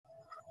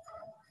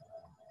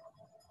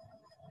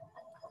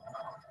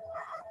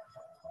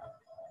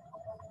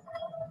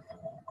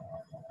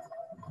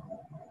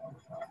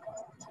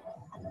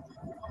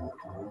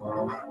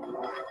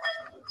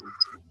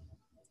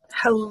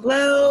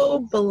Hello,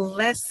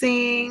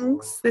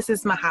 blessings. This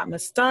is Mahatma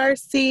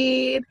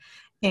Starseed,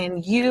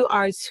 and you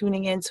are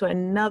tuning in to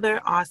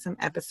another awesome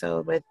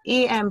episode with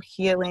EM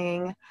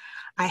Healing.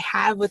 I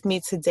have with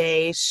me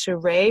today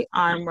Sheree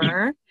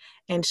Armour,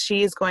 and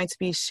she is going to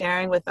be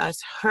sharing with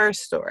us her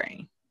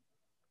story.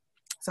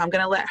 So I'm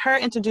going to let her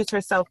introduce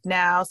herself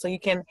now so you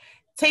can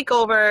take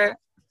over.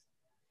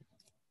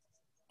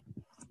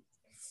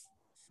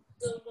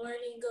 Good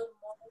morning.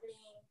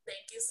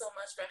 Thank you so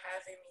much for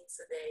having me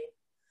today.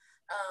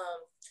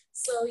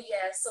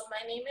 So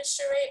my name is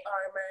Sheree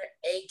Armour,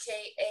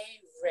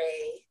 aka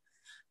Rae.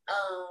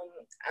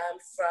 I'm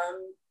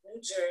from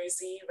New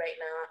Jersey. Right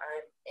now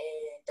I'm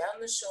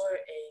down the shore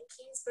in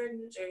Kingsburg,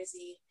 New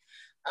Jersey.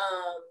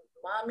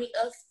 Mommy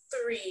of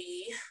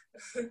three.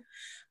 And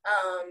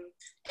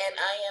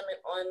I am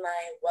an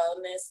online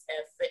wellness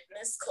and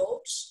fitness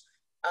coach.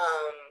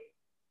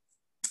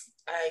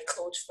 I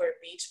coach for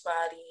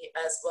Beachbody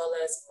as well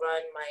as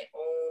run my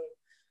own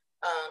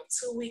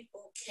 2-week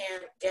boot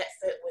camp, Get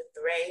Fit with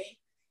Rae.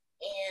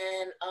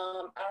 And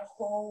our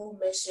whole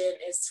mission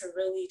is to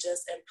really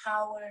just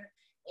empower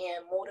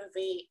and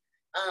motivate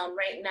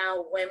right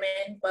now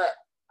women, but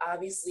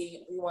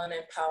obviously we want to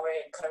empower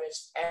and encourage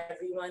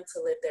everyone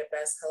to live their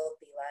best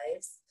healthy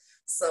lives.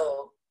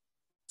 So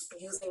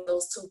using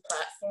those two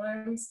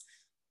platforms,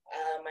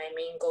 my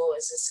main goal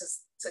is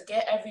just to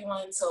get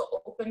everyone to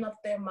open up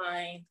their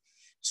mind,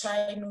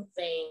 try new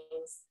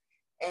things,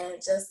 and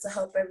just to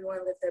help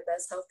everyone live their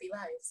best healthy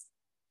lives.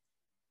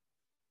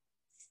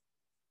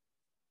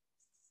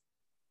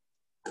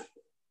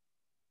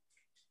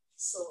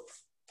 So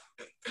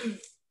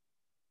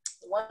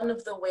one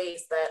of the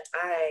ways that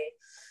I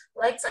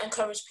like to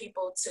encourage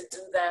people to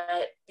do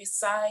that,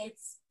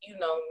 besides,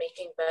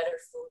 making better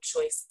food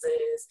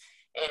choices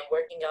and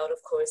working out,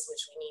 of course,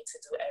 which we need to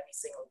do every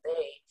single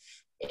day,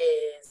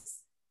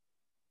 is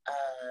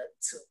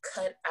to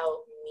cut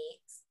out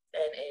meat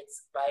and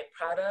its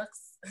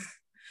byproducts.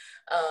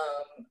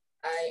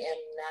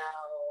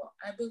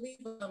 I believe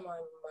I'm on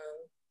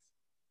month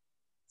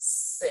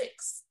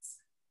 6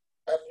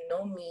 of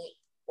no meat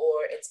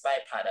or its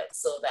byproducts.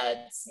 So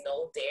that's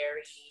no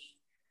dairy,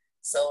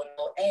 so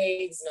no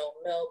eggs, no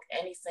milk,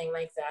 anything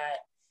like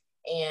that.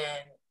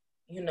 And,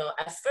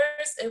 at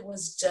first it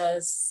was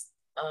just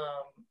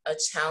a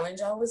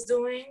challenge I was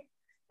doing.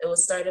 It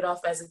was started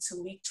off as a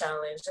 2-week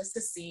challenge just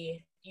to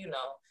see,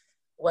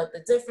 what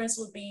the difference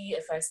would be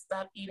if I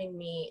stopped eating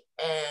meat.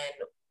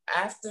 And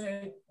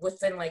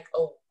within like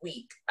a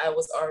week, I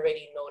was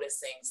already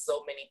noticing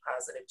so many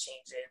positive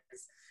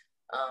changes.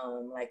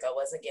 Like I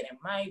wasn't getting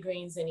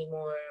migraines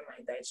anymore.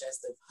 My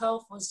digestive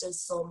health was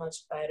just so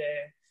much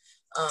better.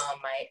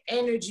 My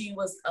energy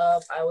was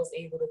up. I was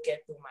able to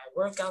get through my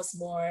workouts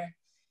more.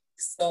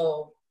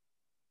 So,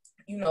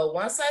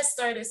 once I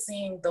started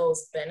seeing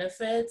those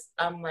benefits,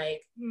 I'm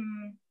like,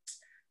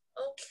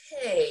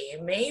 okay,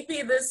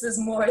 maybe this is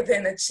more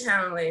than a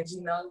challenge,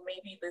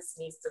 maybe this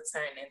needs to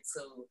turn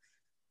into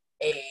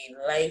a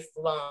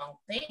lifelong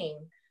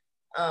thing.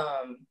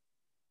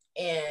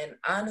 And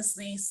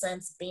honestly,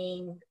 since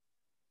being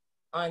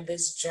on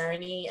this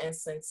journey and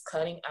since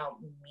cutting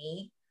out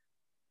meat,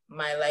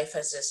 my life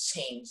has just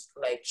changed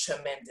like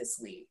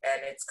tremendously.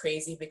 And it's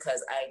crazy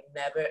because I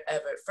never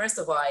ever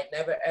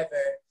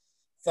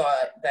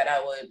thought that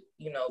I would,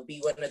 be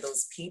one of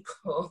those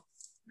people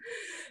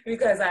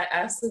because I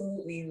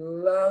absolutely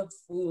loved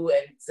food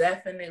and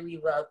definitely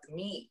loved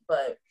meat.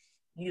 But,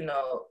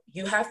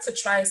 you have to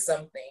try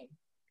something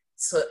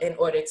in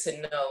order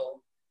to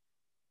know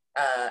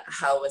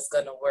how it's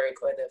going to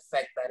work or the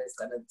effect that it's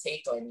going to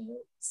take on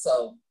you.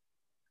 So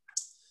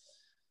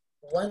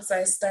once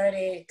I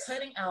started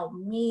cutting out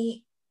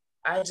meat,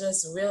 I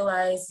just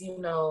realized,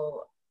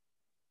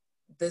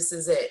 this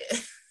is it.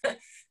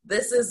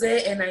 This is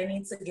it. And I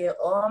need to get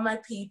all my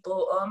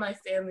people, all my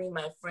family,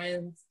 my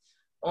friends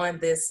on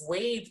this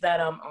wave that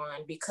I'm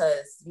on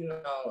because,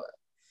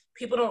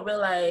 people don't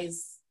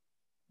realize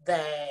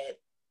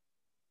that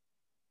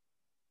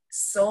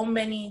so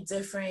many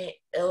different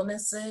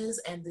illnesses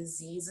and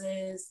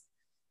diseases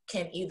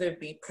can either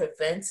be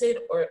prevented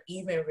or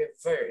even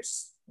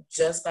reversed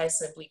just by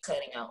simply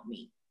cutting out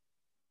meat.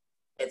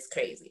 It's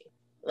crazy.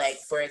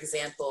 Like, for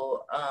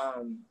example,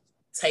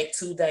 type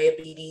 2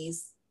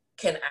 diabetes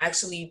can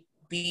actually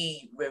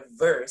be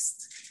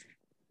reversed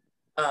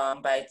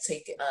by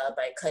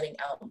cutting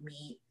out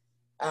meat.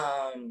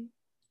 High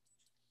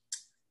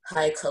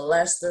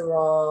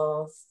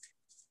cholesterol,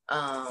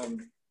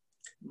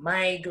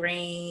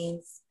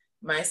 migraines.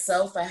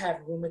 Myself, I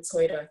have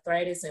rheumatoid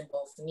arthritis in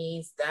both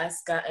knees.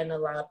 That's gotten a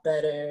lot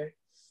better.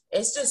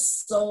 It's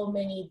just so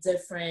many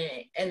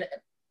different, and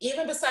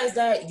even besides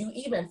that, you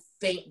even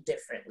think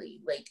differently.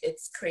 Like,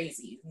 it's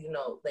crazy,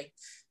 like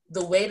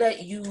the way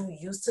that you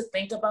used to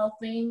think about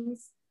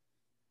things,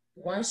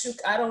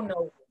 I don't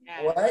know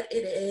what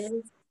it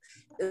is.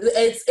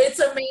 It's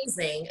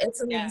amazing.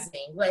 It's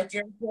amazing. Yeah. Like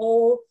your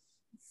whole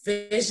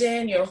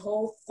vision, your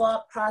whole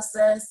thought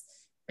process,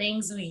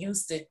 things we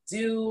used to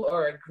do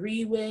or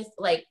agree with,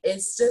 like,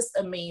 it's just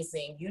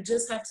amazing. You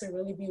just have to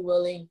really be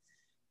willing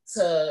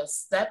to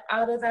step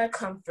out of that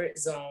comfort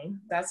zone.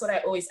 That's what I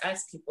always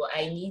ask people.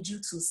 I need you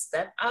to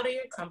step out of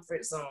your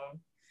comfort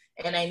zone,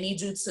 and I need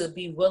you to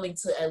be willing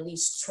to at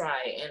least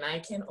try. And I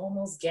can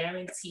almost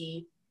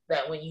guarantee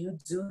that when you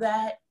do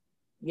that,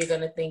 you're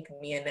going to thank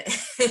me in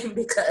it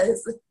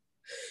because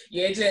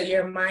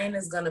your mind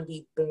is going to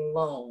be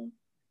blown.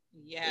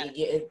 Yeah.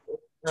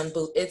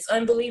 It's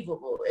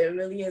unbelievable. It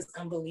really is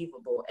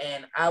unbelievable.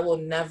 And I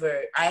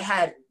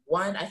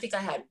think I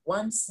had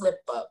one slip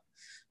up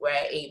where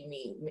I ate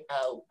meat.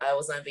 I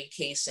was on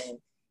vacation.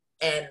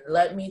 And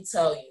let me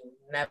tell you,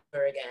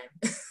 never again.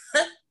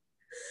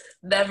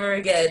 Never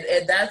again.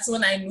 And that's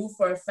when I knew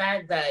for a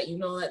fact that, you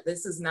know what,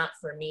 this is not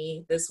for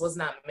me. This was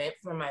not meant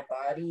for my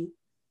body.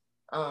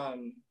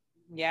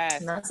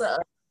 Yes.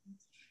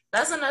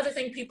 That's another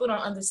thing people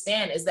don't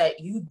understand is that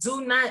you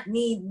do not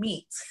need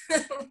meat.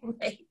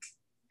 Like,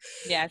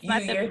 yeah, it's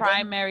not the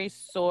primary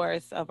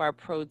source of our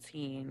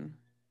protein.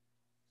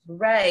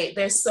 Right.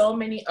 There's so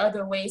many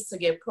other ways to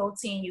get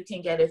protein. You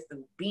can get it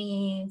through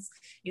beans.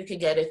 You can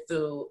get it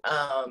through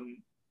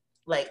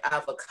like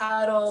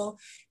avocado.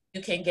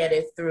 You can get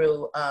it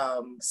through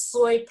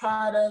soy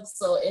products.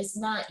 So it's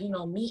not,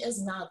 meat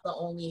is not the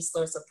only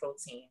source of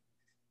protein.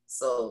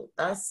 So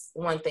that's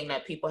one thing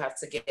that people have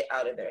to get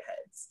out of their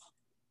heads.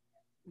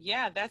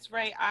 Yeah, that's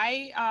right.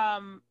 I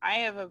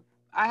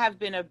have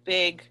been a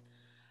big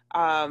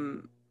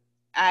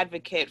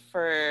advocate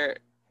for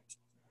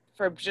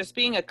just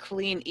being a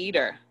clean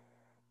eater.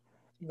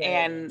 Right.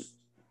 And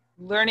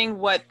learning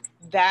what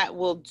that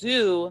will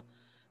do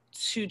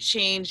to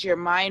change your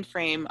mind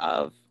frame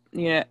of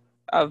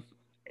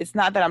it's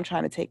not that I'm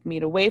trying to take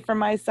meat away from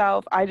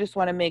myself. I just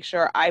want to make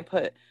sure I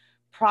put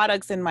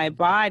products in my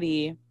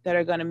body that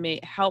are going to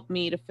help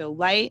me to feel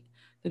light.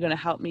 They're going to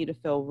help me to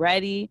feel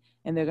ready,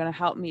 and they're going to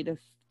help me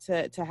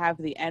to have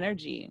the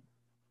energy.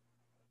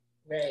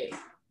 Right.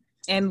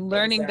 And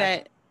learning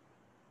that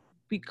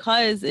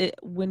because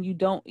when you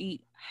don't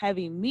eat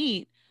heavy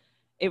meat,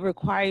 it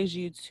requires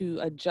you to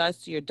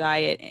adjust your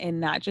diet, and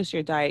not just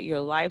your diet,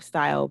 your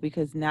lifestyle,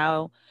 because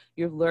now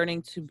you're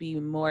learning to be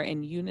more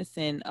in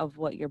unison of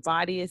what your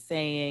body is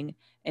saying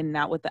and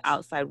not what the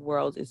outside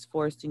world is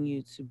forcing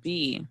you to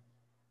be.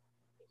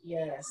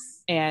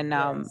 Yes. And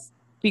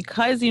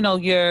because,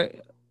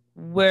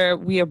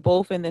 we are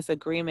both in this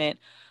agreement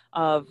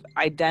of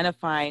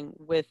identifying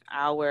with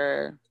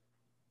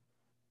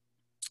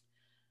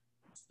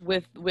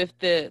with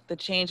the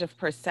change of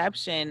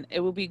perception,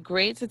 it would be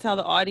great to tell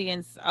the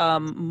audience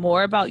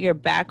more about your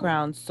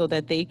background so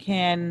that they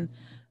can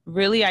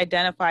really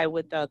identify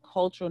with the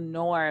cultural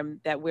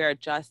norm that we're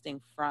adjusting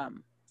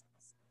from.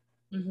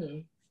 Mm-hmm.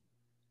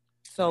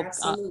 So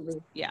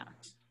absolutely. Yeah.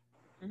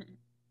 Mm-hmm.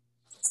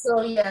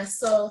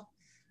 So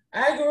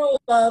I grew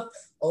up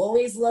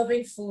always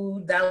loving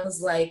food. That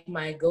was like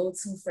my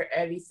go-to for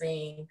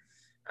everything.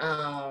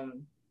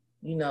 And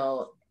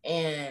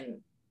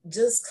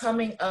just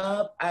coming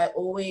up, I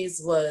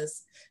always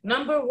was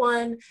number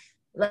one.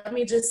 Let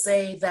me just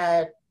say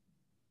that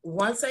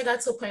once I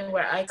got to a point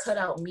where I cut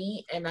out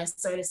meat and I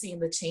started seeing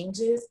the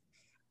changes,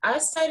 I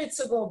started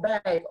to go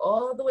back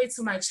all the way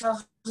to my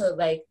childhood.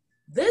 Like,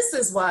 this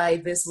is why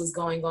this was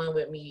going on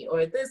with me,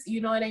 or this,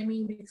 you know what I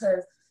mean?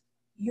 Because,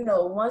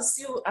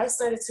 I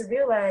started to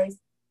realize,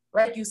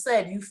 like you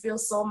said, you feel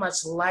so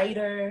much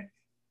lighter.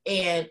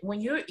 And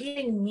when you're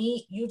eating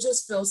meat, you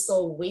just feel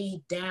so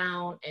weighed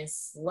down and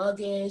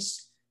sluggish.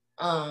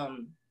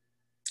 And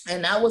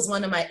that was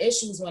one of my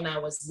issues when I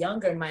was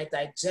younger. My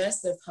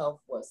digestive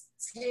health was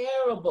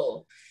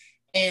terrible.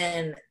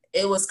 And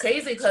it was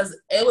crazy because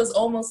it was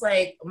almost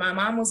like my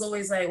mom was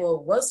always like,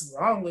 well, what's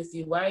wrong with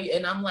you? Why are you?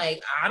 And I'm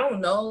like, I don't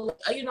know.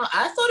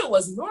 I thought it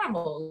was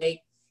normal.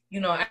 Like,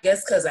 I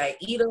guess because I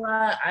eat a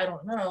lot. I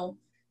don't know.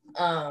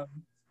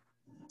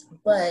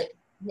 But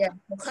yeah,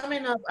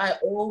 coming up, I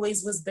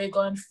always was big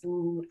on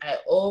food. I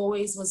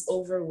always was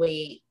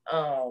overweight.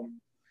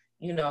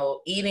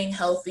 Eating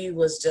healthy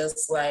was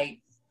just like,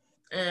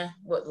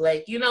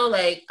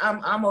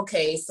 I'm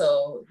okay.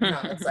 So,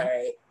 it's all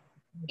right.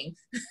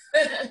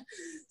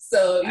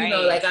 So,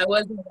 like I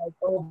wasn't like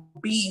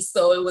obese.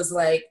 So it was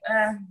like,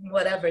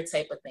 whatever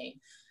type of thing.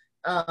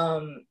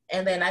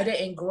 And then I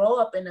didn't grow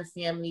up in a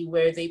family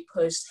where they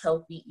pushed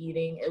healthy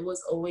eating. It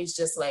was always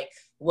just like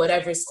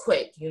whatever's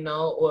quick,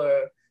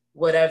 or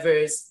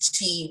whatever's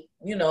cheap,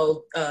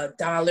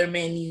 dollar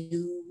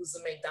menus,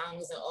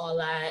 McDonald's and all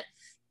that.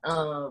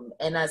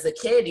 And as a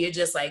kid, you're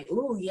just like,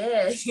 ooh,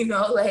 yeah,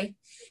 like,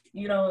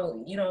 you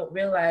don't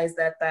realize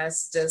that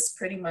that's just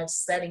pretty much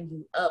setting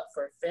you up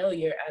for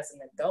failure as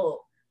an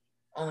adult.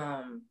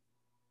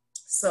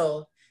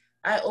 So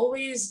I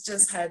always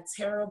just had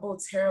terrible,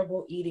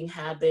 terrible eating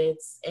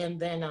habits. And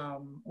then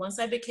once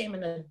I became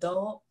an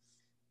adult,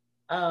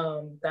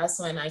 that's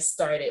when I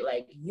started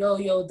like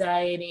yo-yo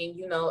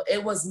dieting.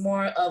 It was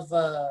more of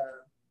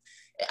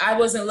I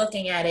wasn't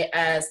looking at it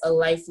as a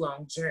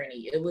lifelong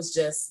journey. It was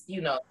just,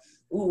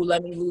 ooh,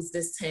 let me lose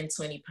this 10,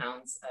 20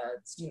 pounds,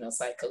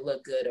 so I could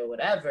look good or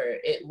whatever.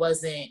 It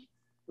wasn't,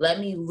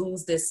 let me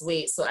lose this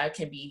weight so I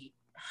can be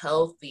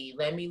healthy.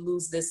 Let me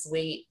lose this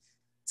weight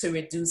to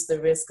reduce the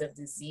risk of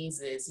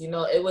diseases. You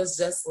know, it was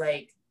just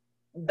like,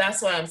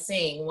 that's what I'm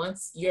saying.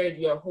 Once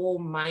your whole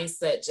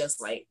mindset just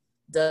like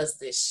does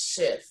this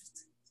shift,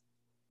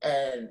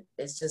 and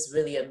it's just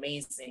really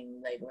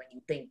amazing, like when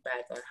you think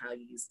back on how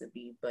you used to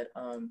be. But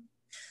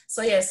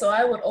so yeah, so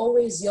I would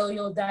always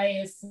yo-yo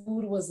diet.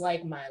 Food was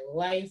like my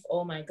life.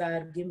 Oh my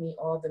God, give me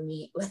all the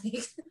meat.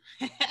 Like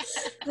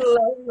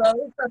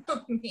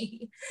love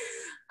meat.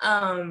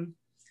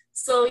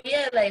 So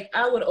yeah, like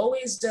I would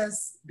always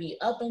just be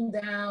up and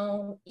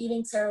down,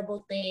 eating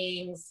terrible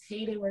things,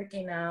 hated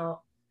working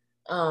out.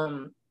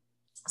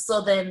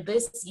 So then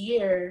this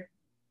year,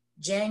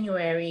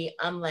 January,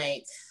 I'm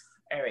like,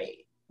 all right,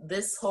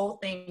 this whole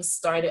thing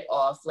started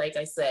off, like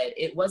I said,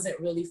 it wasn't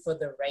really for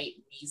the right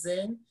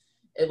reason.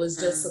 It was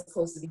just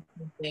supposed to be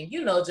something,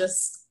 you know,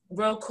 just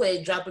real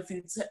quick, drop a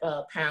few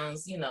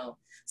pounds, you know,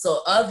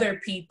 so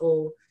other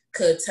people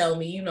could tell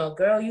me, you know,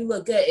 girl, you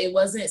look good. It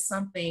wasn't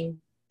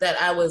something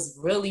that I was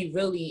really,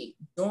 really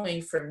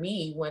doing for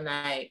me when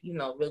I, you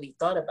know, really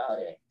thought about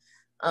it.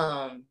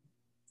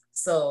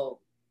 So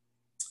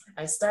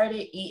I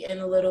started eating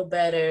a little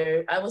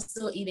better. I was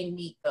still eating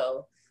meat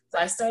though. So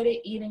I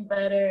started eating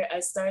better. I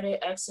started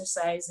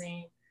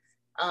exercising.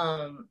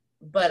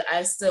 But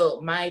I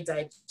still, my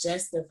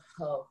digestive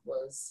health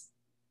was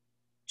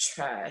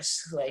trash.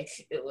 Like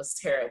it was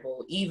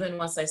terrible, even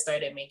once I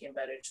started making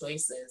better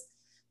choices.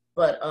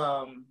 But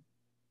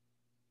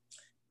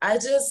I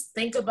just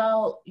think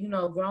about, you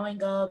know,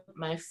 growing up,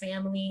 my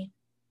family,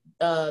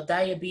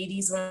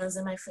 diabetes runs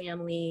in my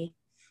family,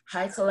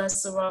 high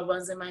cholesterol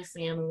runs in my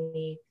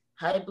family,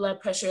 high blood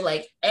pressure,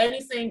 like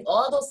anything,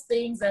 all those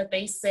things that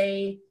they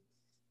say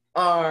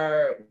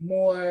are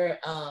more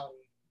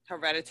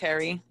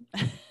hereditary.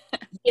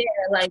 Yeah,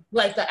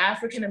 like the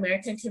African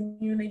American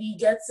community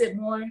gets it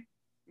more.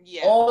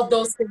 Yeah. All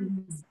those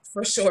things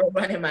for sure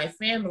run in my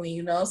family,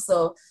 you know.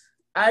 So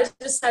I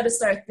just had to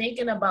start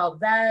thinking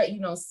about that, you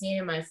know,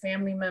 seeing my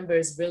family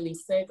members really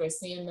sick or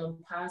seeing them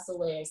pass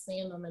away or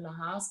seeing them in the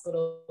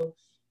hospital.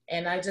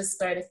 And I just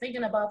started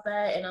thinking about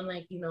that. And I'm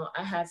like, you know,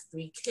 I have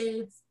 3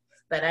 kids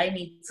that I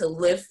need to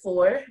live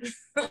for.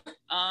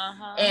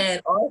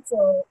 And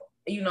also,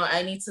 you know,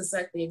 I need to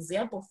set the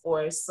example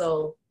for.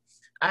 So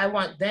I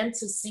want them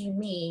to see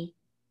me,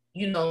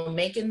 you know,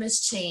 making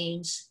this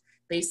change.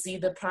 They see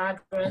the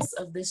progress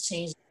of this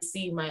change. They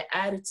see my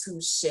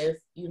attitude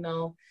shift, you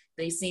know.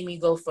 They see me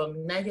go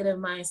from negative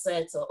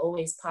mindset to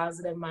always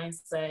positive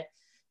mindset.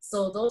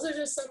 So those are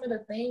just some of the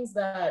things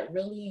that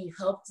really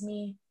helped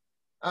me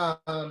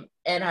and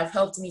have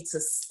helped me to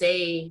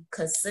stay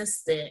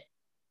consistent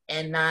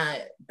and not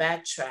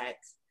backtrack.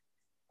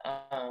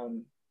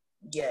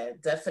 Yeah,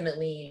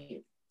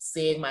 definitely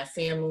seeing my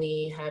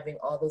family having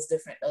all those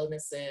different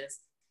illnesses,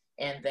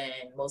 and then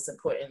most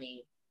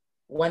importantly,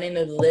 wanting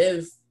to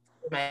live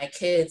with my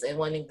kids and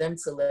wanting them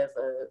to live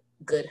a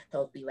good,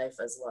 healthy life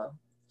as well.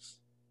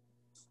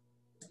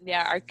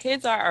 Yeah, our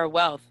kids are our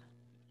wealth.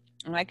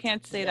 And I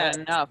can't say that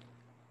enough.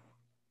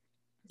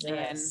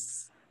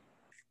 Yes.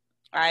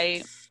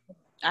 And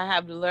I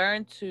have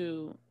learned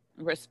to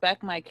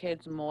respect my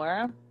kids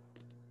more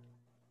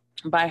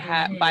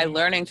by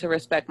learning to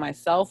respect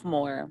myself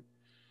more,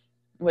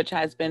 which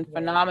has been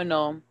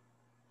phenomenal.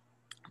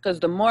 Because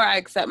the more I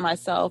accept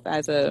myself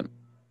as the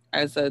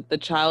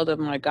child of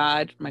my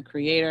God, my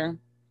Creator,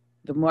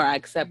 the more I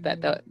accept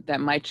that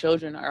my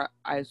children are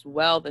as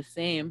well the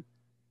same.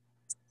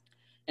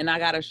 And I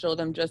got to show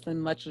them just as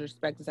much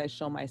respect as I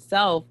show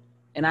myself.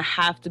 And I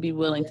have to be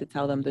willing to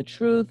tell them the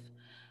truth,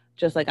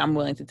 just like I'm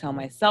willing to tell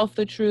myself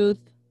the truth.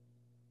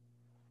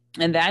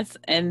 And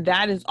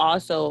that is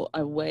also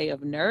a way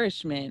of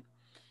nourishment.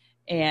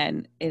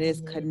 And it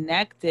is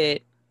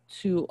connected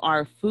to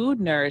our food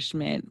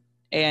nourishment.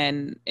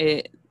 And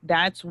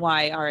that's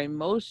why our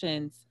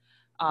emotions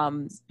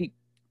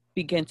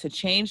begin to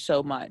change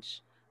so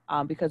much.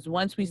 Because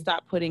once we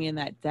stop putting in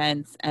that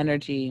dense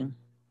energy,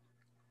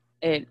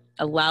 it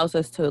allows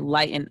us to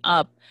lighten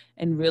up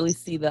and really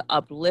see the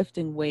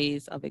uplifting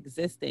ways of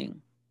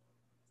existing.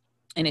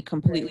 And it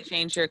completely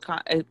changed your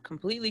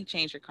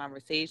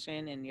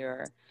conversation and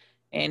your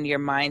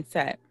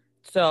mindset.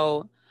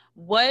 So,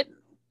 what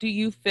do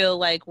you feel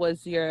like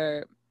was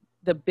the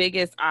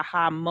biggest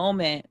aha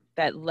moment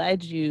that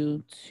led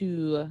you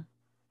to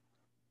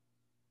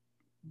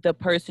the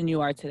person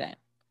you are today?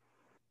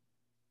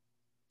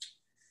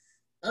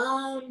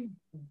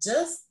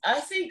 Just I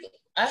think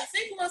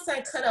once I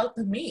cut out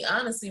the meat,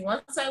 honestly,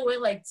 once I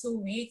went like 2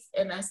 weeks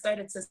and I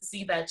started to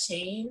see that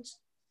change,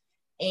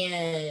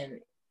 and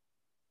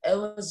it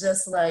was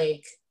just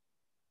like,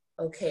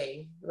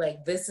 okay,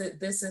 like this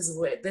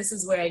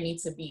is where I need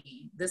to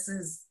be. This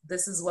is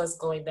what's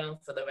going down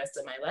for the rest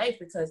of my life,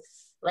 because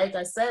like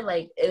I said,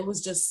 like it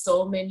was just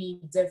so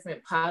many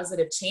different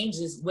positive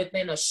changes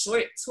within a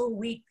short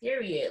 2-week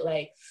period.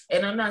 Like,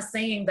 and I'm not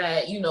saying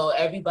that, you know,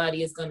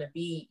 everybody is going to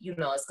be, you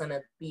know, it's going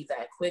to be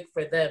that quick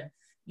for them,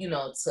 you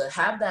know, to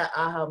have that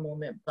aha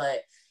moment.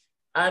 But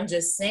I'm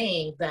just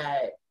saying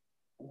that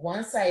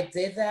once I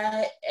did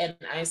that and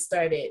I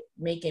started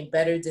making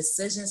better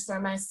decisions for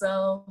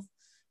myself,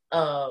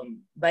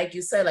 like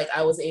you said, like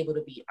I was able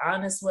to be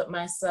honest with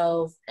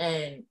myself,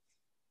 and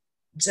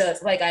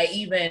just like I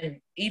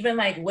even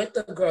like with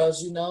the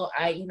girls, you know,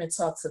 I even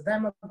talked to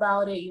them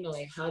about it, you know,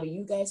 like how do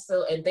you guys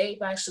feel? And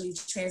they've actually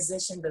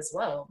transitioned as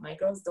well. My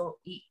girls don't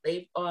eat.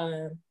 They've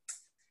I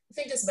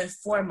think it's been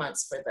 4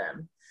 months for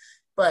them.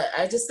 But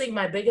I just think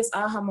my biggest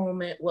aha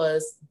moment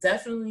was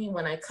definitely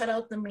when I cut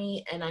out the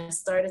meat and I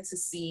started to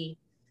see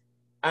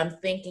I'm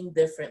thinking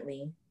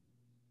differently.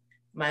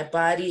 My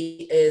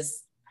body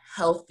is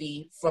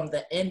healthy from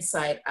the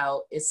inside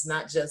out. It's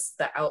not just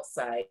the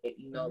outside,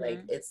 you know, like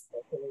it's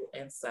the whole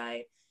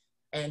inside.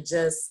 And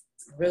just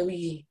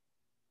really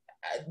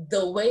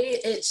the way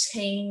it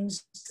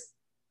changed,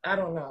 I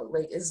don't know,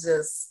 like it's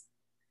just,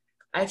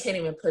 I can't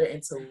even put it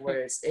into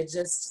words. It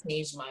just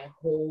changed my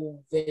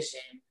whole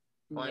vision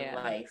on Yeah.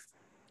 life,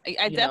 I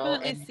you know,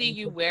 definitely and see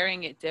you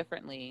wearing it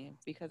differently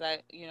because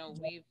I just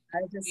we've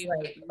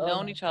like, oh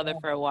known my each other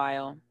God. for a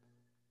while.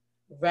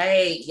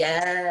 Right,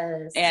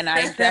 yes. And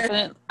I've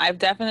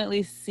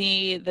definitely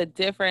see the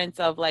difference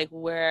of like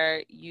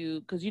where you,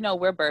 because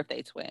we're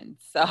birthday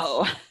twins,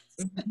 so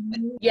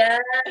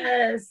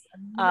Yes.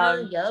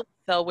 um Yep.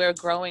 so we're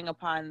growing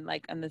upon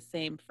like on the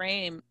same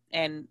frame,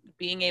 and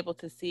being able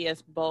to see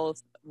us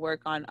both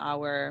work on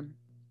our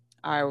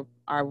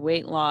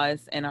weight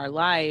loss and our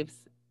lives,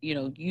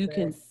 you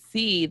can Right.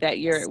 see that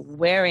you're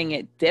wearing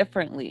it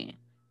differently,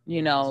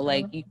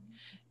 like Mhm.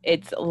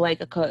 it's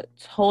like a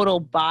total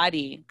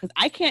body, because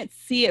I can't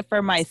see it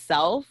for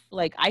myself.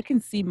 Like I can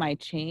see my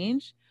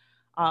change,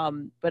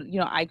 but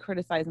I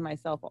criticize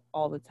myself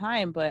all the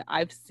time, but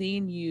I've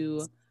seen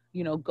you,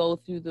 go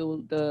through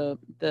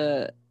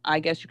the I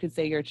guess you could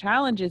say your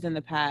challenges in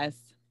the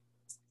past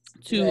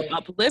to Right.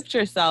 uplift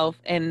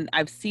yourself, and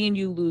I've seen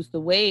you lose the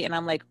weight, and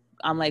I'm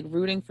like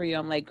rooting for you.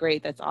 I'm like,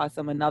 great, that's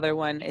awesome. Another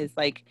one is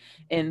like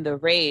in the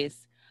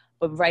race,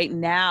 but right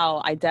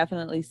now I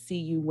definitely see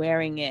you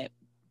wearing it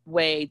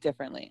way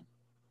differently.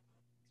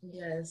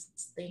 Yes.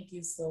 Thank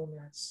you so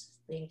much.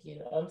 Thank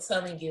you. I'm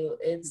telling you,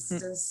 it's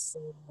just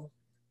so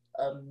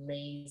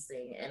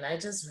amazing. And I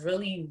just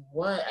really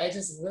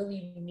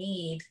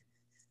need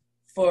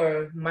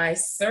for my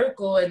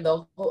circle and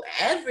the whole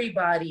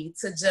everybody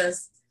to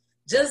just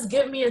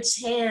give me a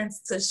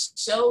chance to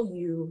show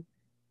you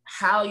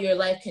how your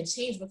life can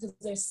change, because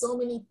there's so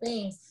many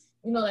things,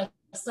 you know, like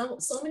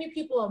so many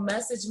people will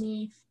message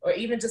me or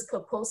even just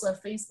put posts on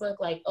Facebook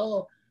like,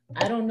 oh,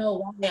 I don't know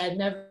why I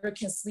never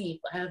can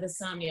sleep, I have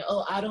insomnia,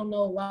 oh, I don't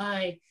know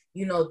why,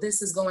 you know,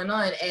 this is going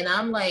on. And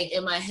I'm like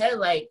in my head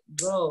like,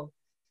 bro,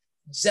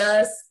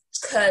 just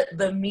cut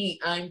the meat.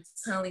 I'm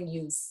telling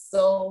you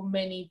so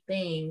many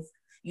things,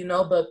 you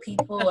know, but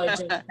people are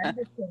just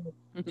hesitant.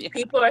 Yeah.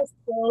 People are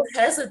so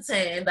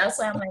hesitant. And that's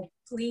why I'm like,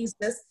 please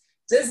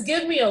just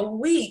give me a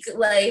week.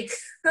 Like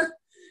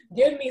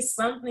give me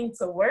something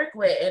to work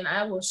with, and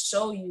I will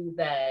show you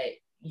that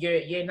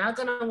you're not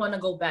gonna want to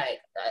go back.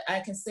 I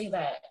can say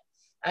that.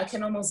 I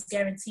can almost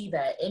guarantee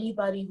that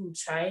anybody who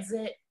tries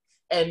it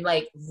and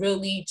like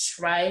really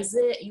tries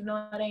it, you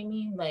know what I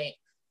mean? Like,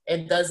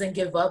 and doesn't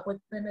give up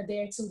within a day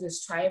or two,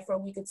 just try it for a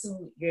week or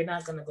two, you're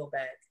not gonna go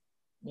back.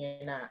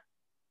 You're not.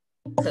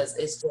 Because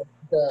it's just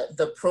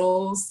the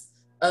pros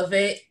of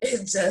it,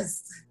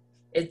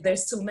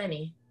 there's too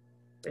many.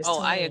 There's Oh,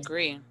 too I many.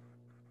 agree.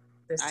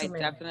 There's I too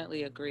many.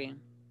 definitely agree.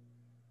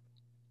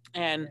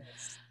 And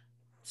Yes.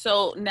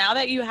 so now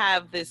that you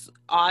have this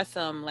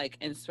awesome like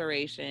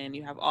inspiration,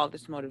 you have all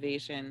this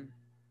motivation,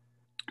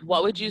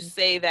 what would you Mhm.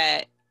 say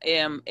that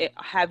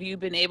have you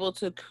been able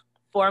to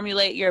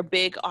formulate your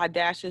big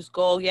audacious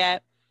goal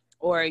yet,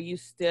 or are you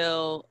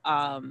still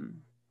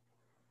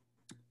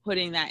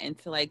putting that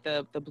into like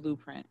the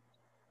blueprint?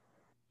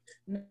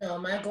 No,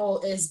 my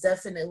goal is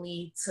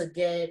definitely to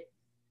get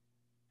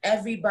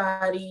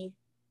everybody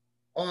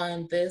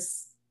on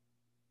this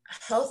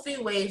healthy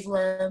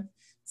wavelength,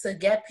 to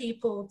get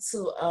people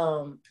to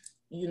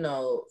you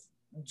know,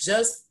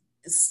 just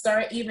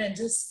start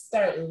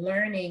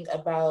learning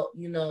about,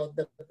 you know,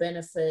 the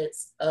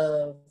benefits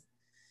of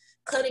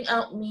cutting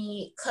out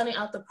meat, cutting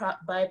out the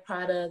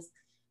byproducts,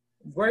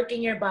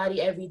 working your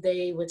body every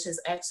day, which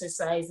is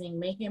exercising,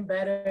 making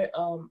better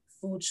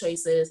food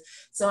choices.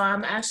 So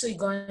I'm actually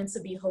going to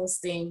be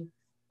hosting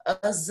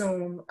a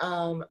Zoom.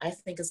 I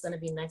think it's going to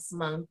be next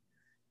month.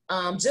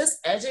 Just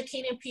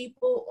educating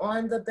people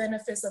on the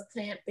benefits of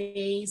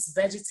plant-based,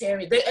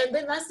 vegetarian. And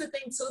then that's the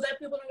thing too that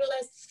people don't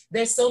realize.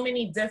 There's so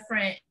many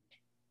different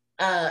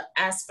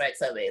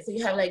aspects of it. So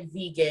you have like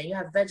vegan, you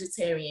have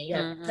vegetarian, you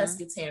have Mm-hmm.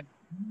 pescatarian.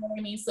 You know what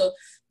I mean? So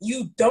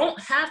you don't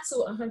have to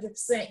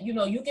 100%. You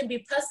know, you can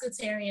be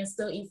pescatarian,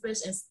 still eat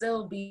fish, and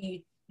still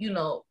be, you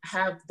know,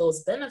 have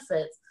those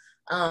benefits.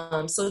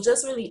 So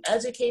just really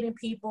educating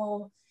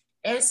people,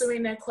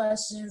 answering their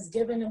questions,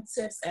 giving them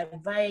tips,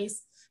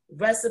 advice,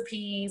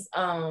 recipes.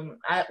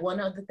 One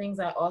of the things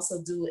I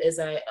also do is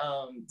I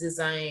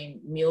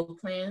design meal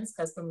plans,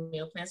 custom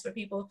meal plans for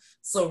people.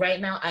 So right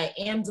now I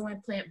am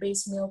doing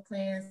plant-based meal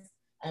plans.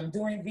 I'm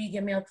doing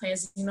vegan meal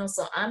plans, you know,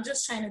 so I'm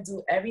just trying to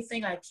do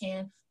everything I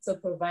can to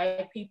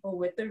provide people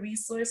with the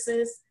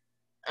resources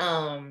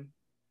And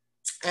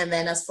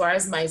then as far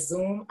as my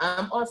Zoom,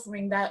 I'm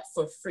offering that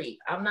for free.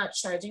 I'm not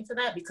charging for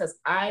that because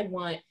I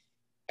want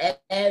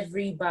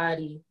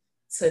everybody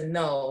to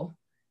know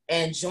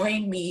and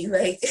join me,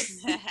 like,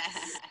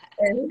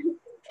 and,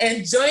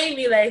 and join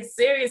me, like,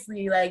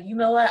 seriously, like, you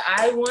know what?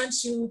 I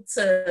want you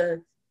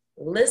to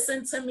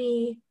listen to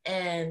me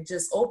and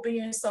just open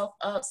yourself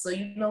up. So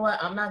you know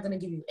what? I'm not going to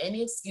give you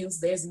any excuse.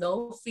 There's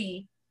no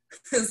fee.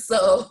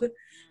 So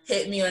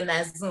hit me on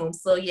that Zoom.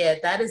 So yeah,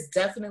 that is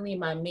definitely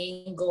my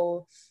main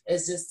goal,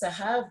 is just to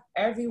have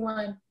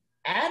everyone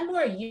add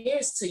more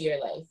years to your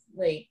life.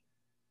 Like,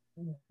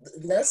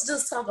 let's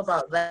just talk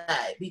about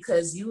that,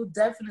 because you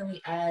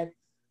definitely add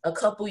a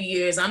couple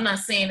years. I'm not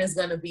saying it's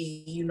going to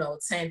be,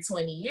 10,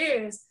 20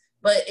 years,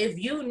 but if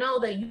you know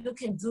that you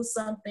can do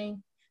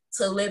something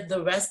to live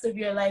the rest of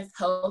your life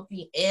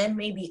healthy and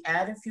maybe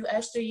add a few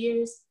extra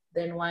years,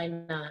 then why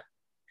not?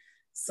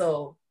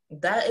 So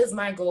that is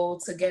my goal,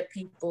 to get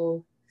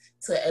people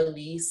to at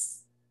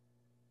least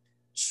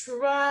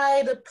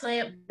try the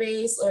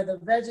plant-based or the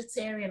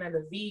vegetarian or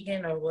the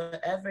vegan or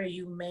whatever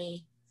you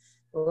may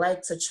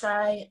like to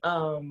try.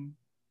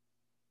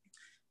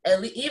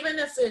 Even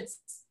if it's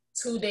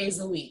 2 days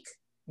a week,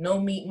 no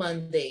meat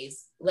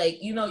Mondays.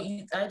 Like,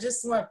 I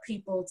just want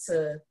people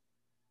to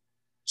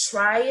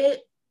try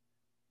it.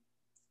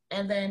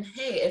 And then,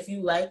 hey, if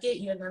you like it,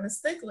 you're going to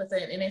stick with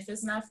it. And if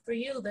it's not for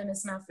you, then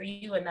it's not for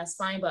you. And that's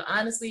fine. But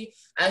honestly,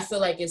 I feel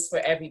like it's for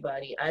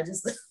everybody. I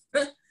just,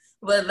 but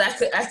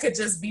I could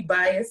just be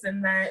biased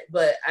in that.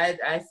 But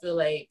I feel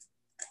like,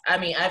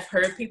 I've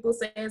heard people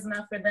say it's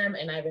not for them,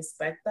 and I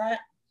respect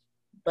that.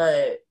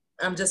 But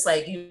I'm just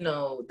like,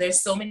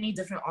 there's so many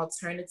different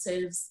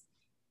alternatives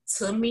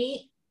to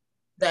meat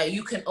that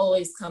you can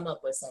always come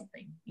up with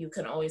something.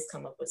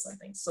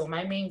 So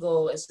my main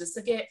goal is just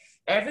to get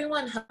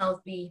everyone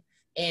healthy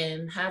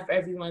and have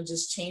everyone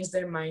just change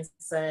their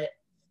mindset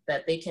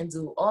that they can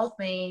do all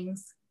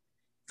things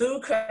through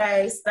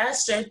Christ that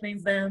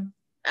strengthens them,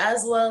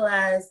 as well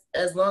as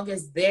long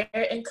as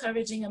they're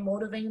encouraging and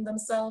motivating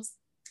themselves,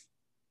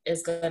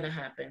 it's gonna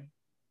happen.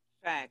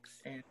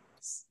 Facts. And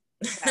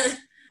Facts.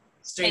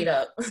 Straight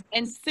up.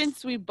 And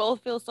since we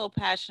both feel so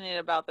passionate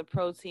about the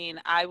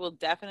protein, I will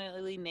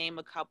definitely name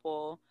a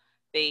couple.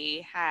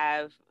 They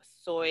have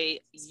soy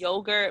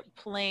yogurt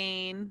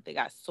plain. They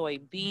got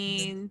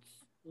soybeans,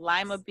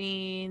 lima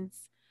beans,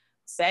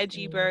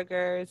 veggie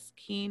burgers,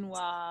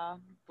 quinoa,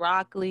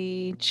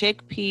 broccoli,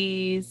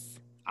 chickpeas,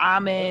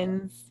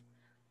 almonds,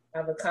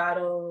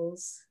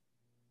 Avocados,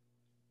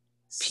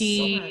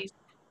 peas,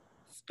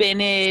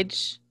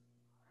 spinach,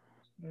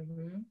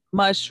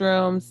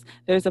 mushrooms.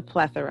 There's a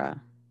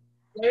plethora.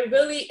 There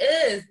really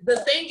is. The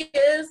thing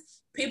is,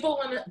 people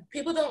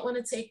don't want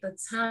to take the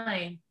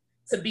time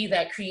to be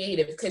that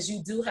creative, because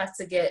you do have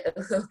to get a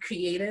little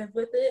creative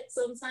with it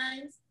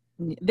sometimes.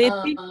 They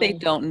think they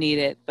don't need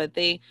it, but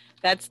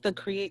that's the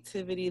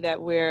creativity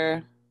that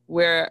we're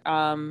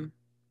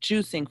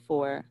juicing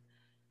for.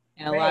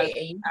 And I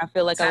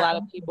feel like a lot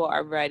of people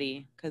are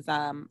ready, because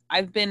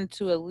I've been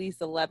to at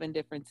least 11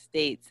 different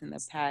states in the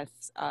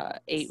past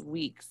 8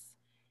 weeks.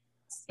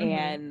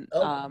 And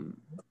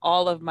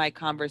all of my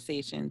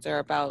conversations are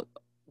about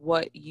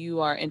what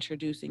you are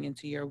introducing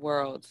into your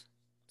world.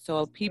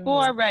 So people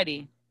are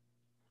ready.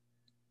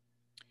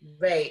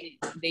 Right.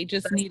 They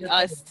just need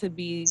us to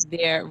be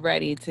there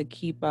ready to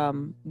keep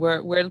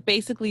we're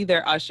basically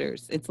their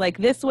ushers. It's like,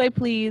 this way,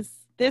 please.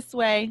 This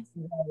way.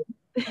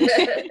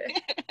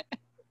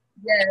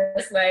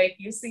 Yes, like,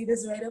 you see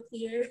this right up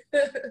here.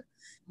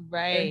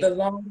 Right. In the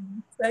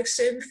long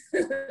section.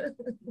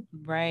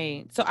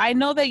 Right. So I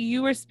know that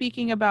you were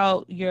speaking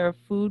about your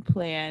food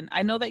plan.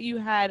 I know that you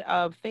had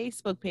a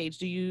Facebook page.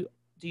 Do you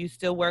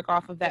still work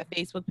off of that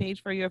Facebook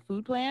page for your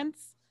food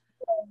plans?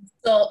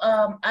 So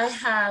I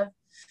have,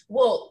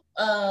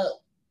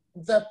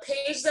 the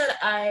page that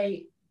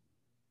I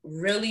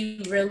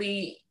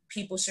really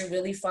people should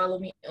really follow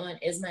me on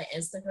is my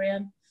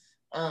Instagram,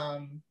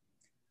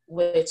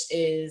 which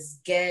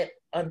is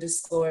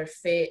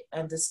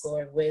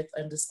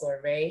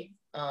get_fit_with_Rae,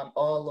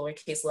 all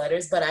lowercase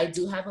letters. But I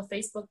do have a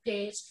Facebook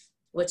page,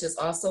 which is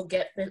also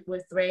Get Fit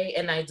with Rae,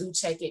 and I do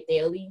check it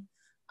daily.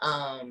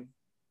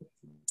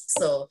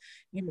 So,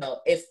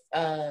 if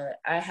I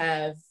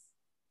have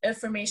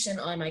information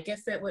on my Get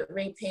Fit with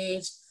Rae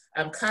page,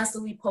 I'm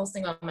constantly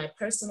posting on my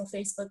personal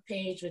Facebook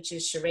page, which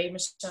is Sheree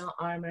Michelle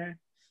Armour.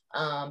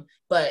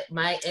 But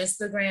my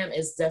Instagram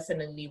is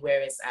definitely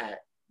where it's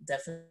at.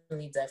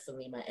 Definitely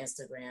my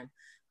Instagram.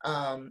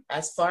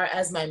 As far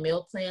as my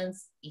meal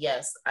plans,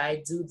 yes,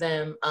 I do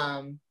them.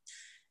 Some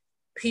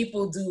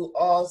people do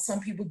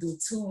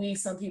 2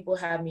 weeks, some people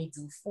have me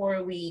do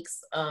 4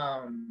 weeks.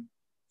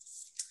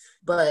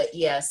 But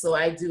yeah, so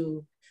I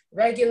do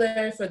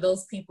regular for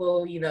those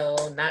people,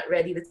 not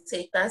ready to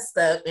take that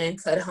step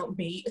and cut out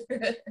meat,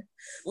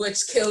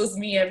 which kills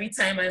me every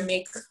time I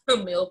make a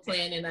meal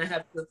plan and I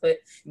have to put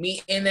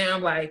meat in there.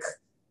 I'm like,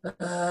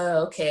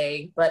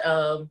 okay. But,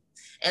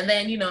 and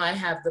then, I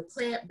have the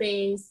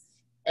plant-based,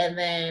 And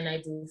then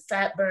I do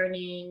fat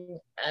burning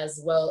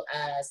as well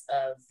as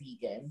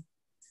vegan.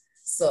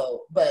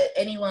 So, but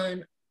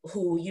anyone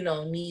who,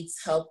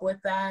 needs help with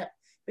that,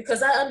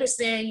 because I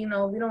understand,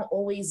 we don't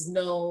always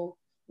know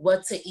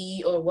what to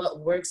eat or what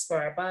works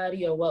for our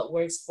body or what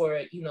works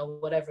for,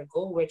 whatever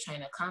goal we're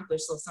trying to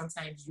accomplish. So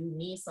sometimes you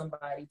need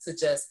somebody to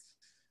just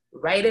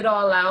write it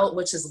all out,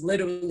 which is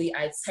literally,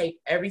 I type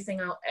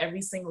everything out,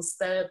 every single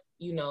step,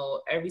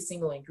 every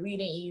single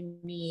ingredient you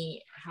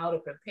need, how to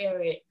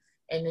prepare it.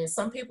 And then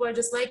some people are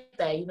just like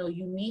that,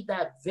 you need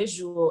that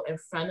visual in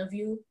front of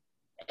you.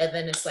 And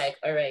then it's like,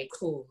 all right,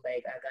 cool.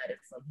 Like, I got it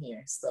from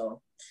here.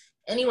 So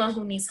anyone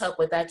who needs help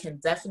with that can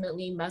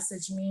definitely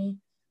message me.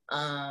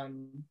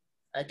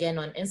 Again,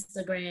 on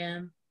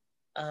Instagram,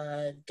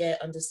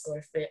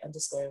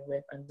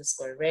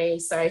 get_fit_with_Rae.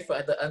 Sorry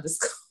for the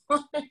underscores.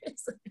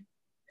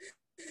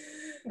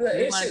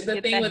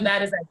 The thing with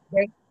that is that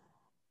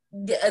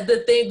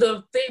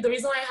the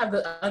reason why I have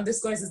the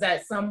underscores is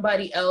that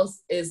somebody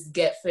else is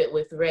Get Fit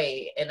with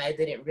Rae, and I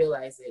didn't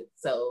realize it.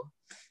 So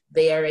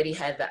they already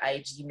had the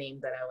IG name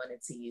that I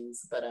wanted to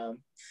use. But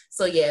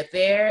so yeah,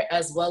 there,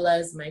 as well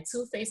as my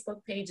 2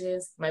 Facebook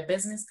pages, my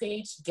business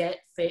page, Get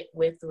Fit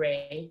with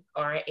Rae,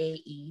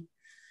 RAE,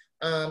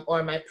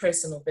 or my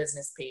personal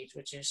business page,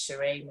 which is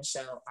Sheree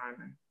Michelle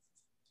Armour.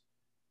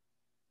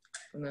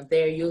 And then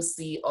there you'll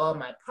see all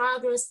my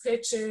progress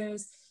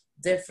pictures,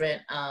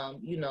 different,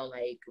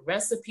 like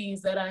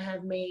recipes that I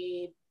have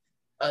made.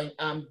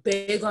 I'm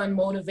big on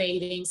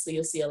motivating, so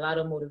you'll see a lot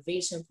of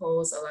motivation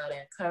posts, a lot of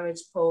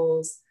encourage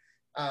posts,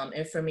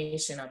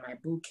 information on my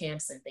boot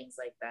camps and things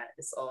like that.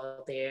 It's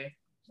all there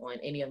on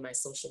any of my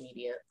social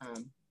media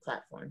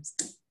platforms.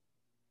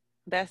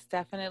 That's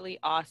definitely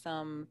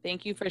awesome.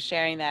 Thank you for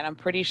sharing that. I'm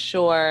pretty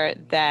sure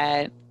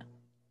that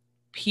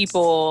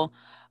people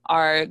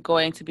are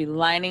going to be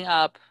lining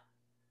up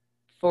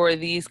for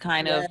these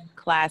kind of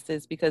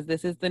classes because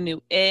this is the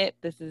new it.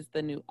 This is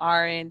the new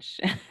orange.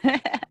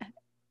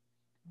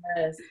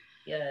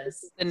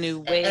 Yes. The new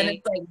way. And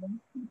it's like when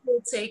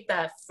people take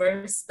that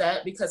first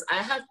step, because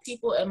I have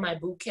people in my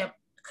boot camp.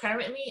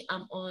 Currently,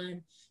 I'm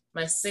on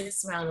my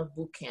 6th round of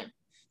boot camp.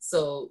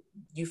 So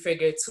you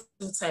figure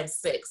 2 times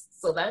 6.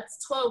 So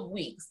that's 12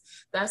 weeks.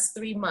 That's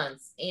 3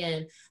 months.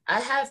 And I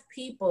have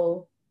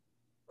people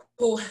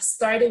who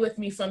started with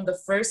me from the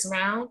 1st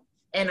round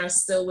and are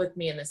still with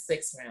me in the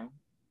 6th round.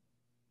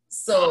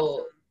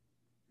 So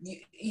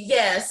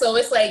yeah, so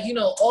it's like,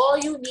 all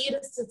you need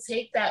is to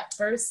take that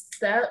first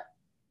step.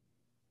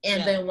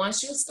 And then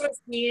once you start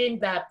seeing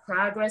that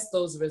progress,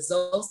 those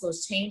results,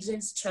 those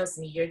changes, trust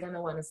me, you're going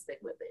to want to stick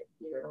with it.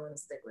 You're going to want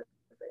to stick with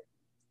it.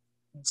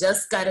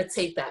 Just got to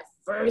take that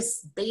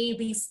first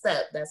baby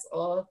step. That's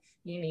all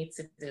you need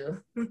to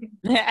do.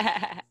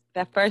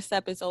 That first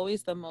step is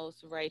always the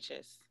most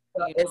righteous.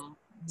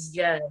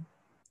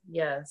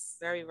 Yes.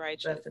 Very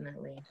righteous.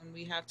 Definitely. And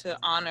we have to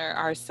honor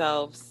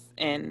ourselves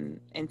in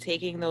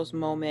taking those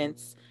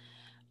moments,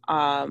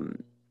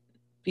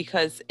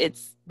 because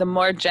it's the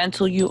more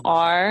gentle you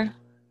are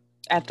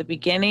at the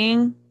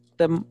beginning,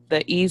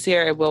 the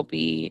easier it will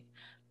be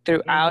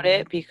throughout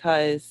it,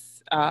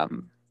 because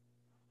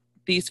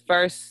the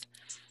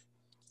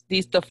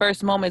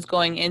first moments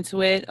going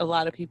into it, a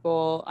lot of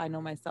people, I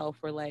know myself,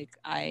 were like,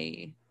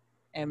 I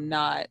am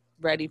not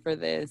ready for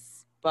this.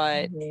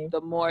 But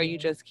the more you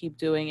just keep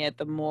doing it,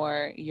 the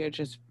more you're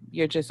just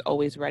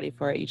always ready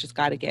for it. You just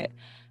got to get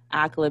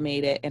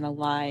acclimated and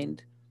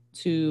aligned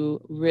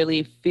to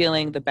really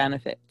feeling the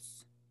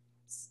benefits.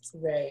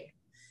 Right.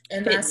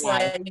 And that's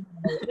why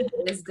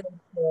it's good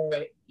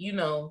for,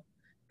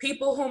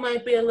 people who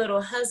might be a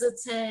little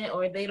hesitant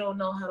or they don't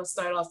know how to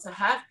start off, to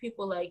have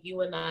people like you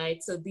and I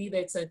to be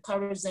there to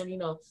encourage them,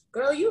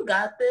 girl, you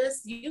got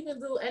this. You can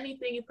do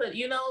anything you put,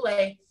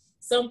 like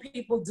some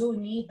people do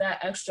need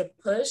that extra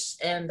push,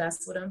 and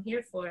that's what I'm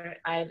here for.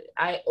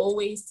 I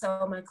always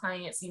tell my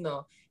clients,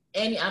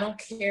 I don't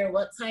care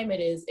what time it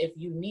is, if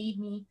you need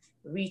me,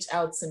 reach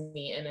out to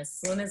me. And as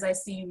soon as I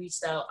see you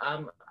reached out,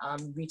 I'm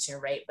reaching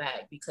right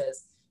back,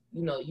 because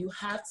you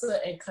have to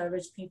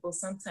encourage people.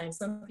 Sometimes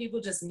some people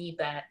just need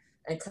that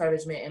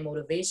encouragement and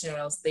motivation, or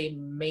else they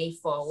may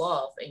fall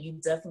off, and you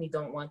definitely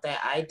don't want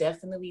that. I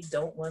definitely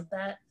don't want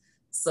that.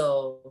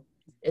 So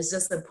it's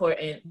just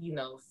important,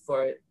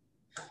 for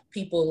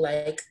people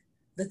like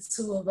the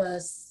 2 of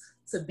us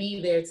to be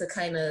there to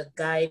kind of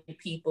guide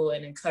people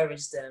and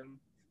encourage them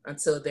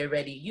until they're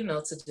ready,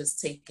 to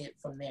just take it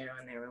from there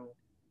on their own.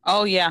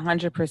 Oh yeah,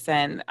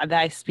 100%.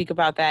 I speak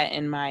about that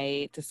in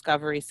my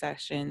discovery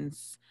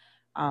sessions,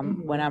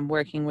 when I'm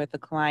working with a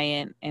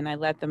client, and I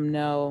let them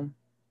know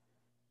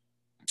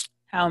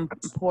how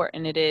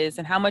important it is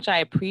and how much I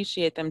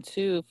appreciate them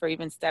too for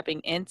even stepping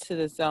into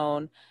the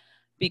zone,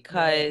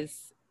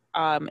 because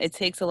it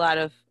takes a lot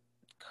of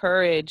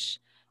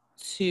courage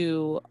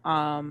to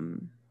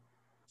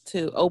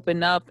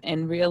open up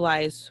and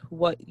realize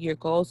what your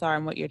goals are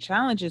and what your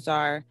challenges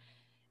are.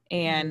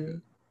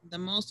 And the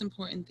most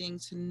important thing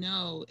to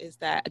know is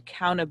that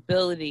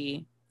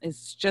accountability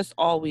is just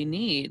all we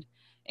need.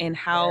 and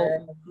how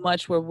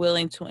much we're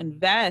willing to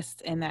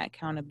invest in that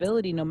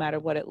accountability, no matter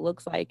what it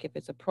looks like, if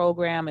it's a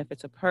program, if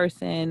it's a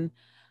person,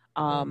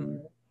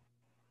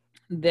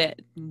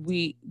 that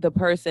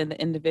the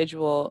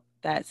individual,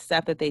 that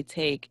step that they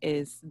take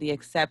is the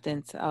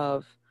acceptance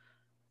of,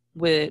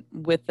 with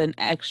an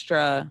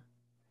extra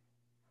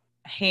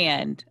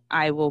hand,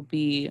 I will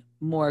be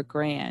more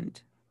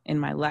grand in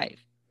my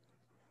life.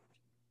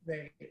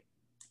 Right.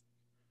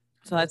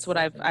 So that's what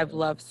I've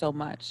loved so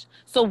much.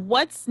 So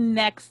what's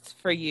next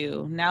for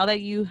you now that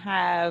you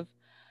have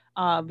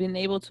been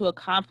able to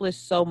accomplish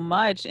so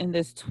much in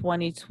this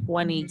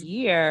 2020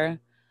 year?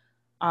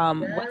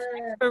 What's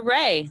next for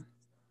Rae?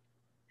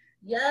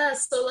 Yeah,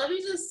 so let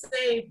me just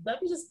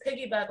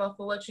piggyback off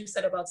of what you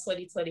said about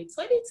 2020.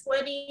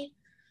 2020,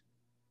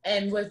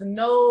 and with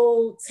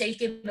no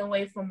taking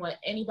away from what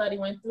anybody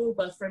went through,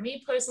 but for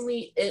me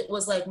personally, it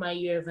was like my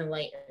year of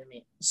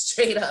enlightenment,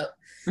 straight up.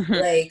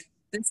 Like,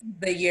 this is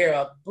the year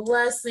of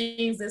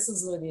blessings. This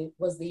is what it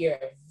was, the year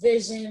of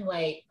vision.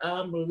 Like,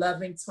 I'm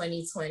loving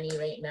 2020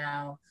 right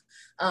now.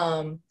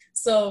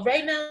 So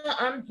right now,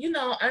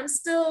 I'm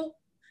still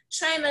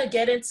trying to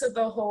get into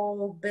the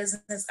whole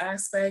business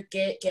aspect,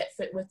 get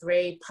fit with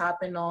Rae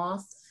popping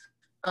off,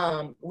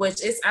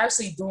 which is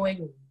actually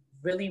doing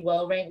really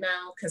well right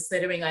now,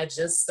 considering I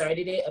just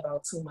started it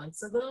about 2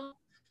 months ago.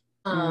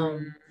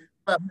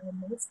 But my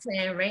next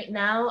plan right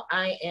now,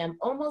 I am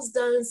almost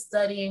done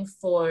studying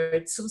for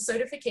 2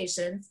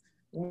 certifications.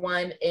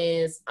 One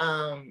is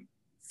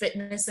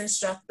fitness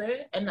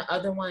instructor, and the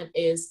other one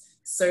is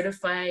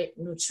certified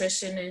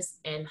nutritionist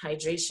and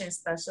hydration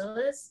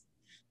specialist.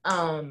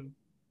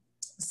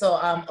 So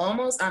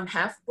I'm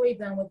halfway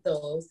done with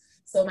those.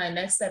 So my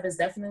next step is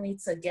definitely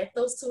to get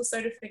those 2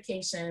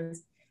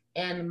 certifications.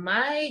 And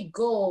my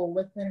goal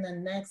within the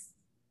next,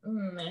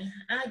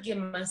 I give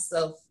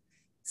myself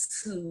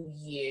 2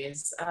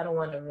 years. I don't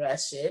want to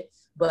rush it,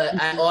 but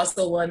I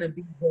also want to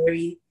be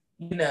very,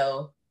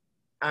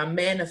 I'm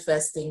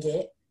manifesting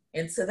it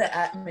into the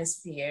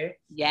atmosphere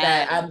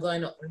that I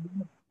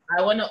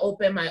want to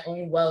open my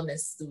own wellness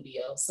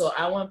studio. So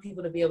I want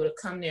people to be able to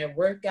come there,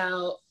 work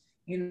out,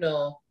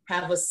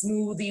 have a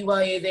smoothie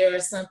while you're there or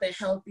something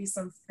healthy,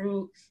 some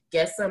fruit,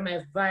 get some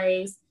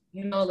advice,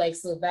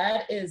 so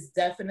that is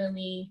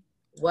definitely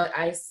what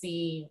I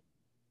see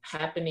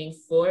happening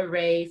for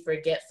Rae, for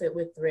Get Fit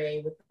with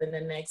Rae within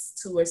the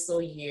next 2 or so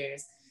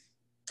years.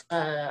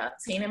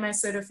 Obtaining my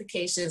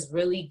certifications,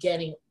 really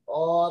getting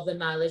all the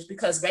knowledge,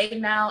 because right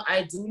now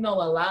I do know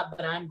a lot,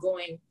 but I'm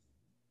going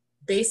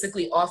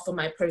basically off of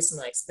my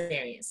personal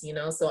experience,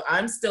 so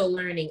I'm still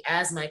learning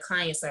as my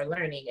clients are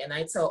learning. And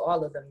I tell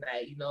all of them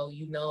that,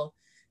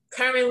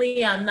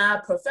 currently I'm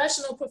not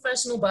professional,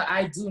 but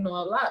I do know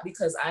a lot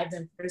because I've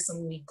been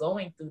personally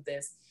going through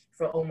this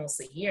for almost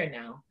a year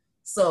now.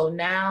 So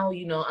now,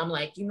 I'm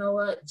like, you know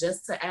what,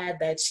 just to add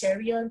that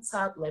cherry on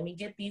top, let me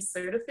get these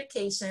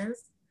certifications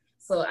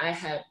so I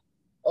have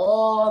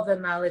all the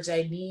knowledge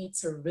I need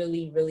to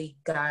really, really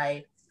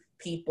guide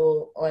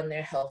people on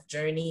their health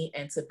journey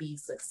and to be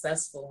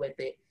successful with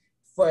it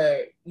for,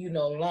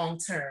 long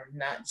term,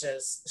 not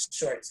just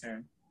short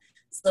term.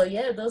 So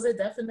yeah,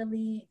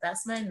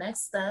 that's my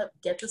next step.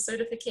 Get the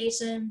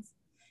certifications,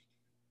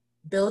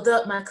 build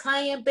up my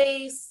client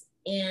base,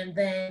 and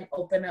then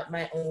open up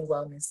my own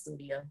wellness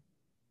studio.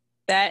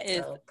 That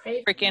is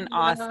freaking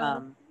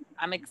awesome.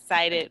 I'm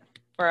excited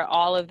for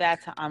all of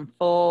that to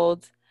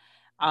unfold.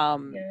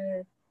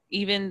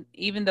 Even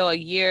though a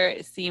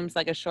year seems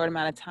like a short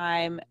amount of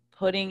time,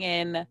 putting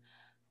in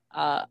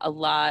a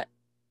lot,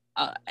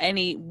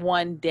 any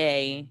one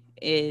day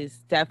is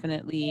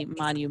definitely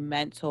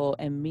monumental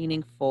and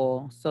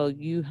meaningful. So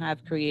you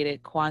have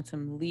created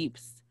quantum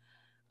leaps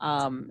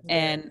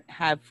and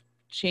have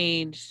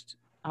changed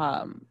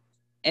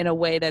in a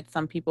way that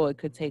some people, it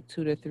could take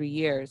 2 to 3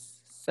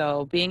 years.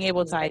 So being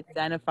able to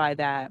identify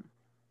that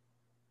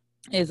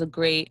is a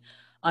great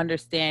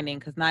understanding,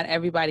 because not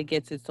everybody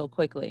gets it so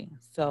quickly.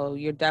 So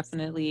you're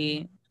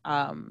definitely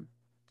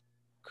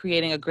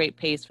creating a great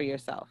pace for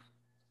yourself.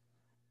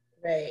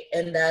 Right.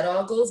 And that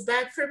all goes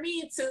back for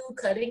me to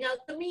cutting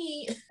out the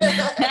meat.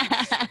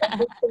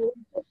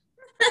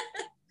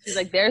 She's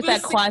like, there's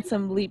that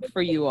quantum leap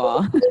for you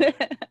all.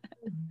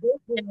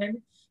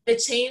 It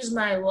changed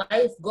my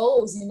life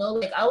goals.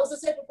 Like, I was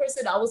the type of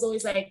person, I was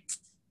always like,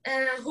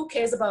 who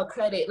cares about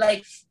credit?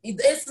 Like,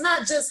 it's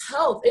not just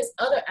health, it's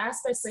other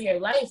aspects of your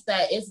life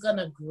that is going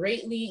to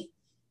greatly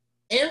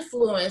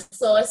influence.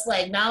 So it's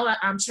like, now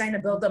I'm trying to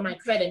build up my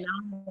credit. Now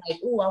I'm like,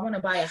 I want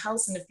to buy a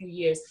house in a few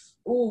years.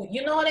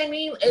 You know what I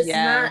mean? It's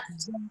not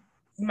just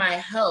my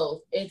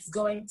health. It's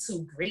going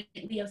to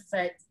greatly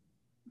affect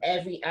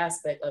every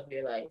aspect of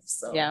your life.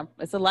 So yeah,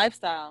 it's a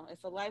lifestyle. It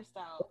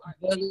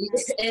really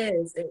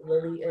is. It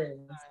really is.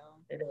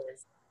 It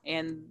is.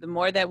 And the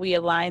more that we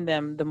align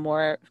them, the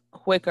more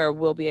quicker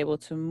we'll be able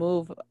to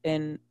move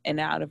in and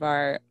out of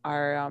our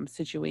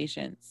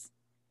situations.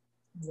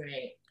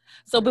 Right.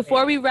 So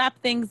before we wrap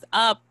things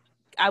up,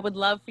 I would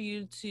love for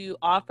you to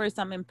offer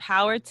some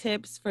empower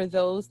tips for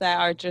those that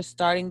are just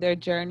starting their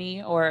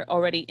journey or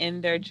already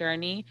in their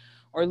journey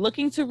or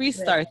looking to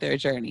restart their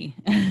journey?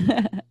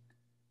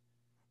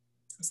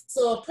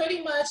 So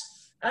pretty much,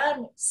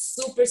 I'm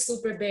super,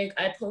 super big.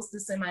 I post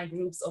this in my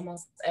groups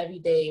almost every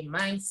day.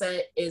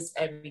 Mindset is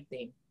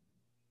everything.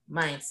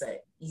 Mindset.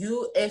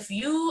 If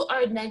you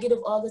are negative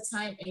all the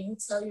time and you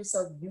tell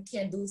yourself you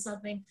can't do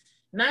something,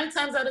 9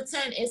 times out of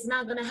 10, it's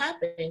not going to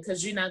happen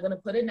because you're not going to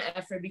put in the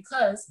effort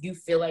because you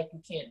feel like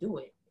you can't do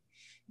it.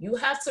 You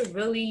have to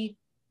really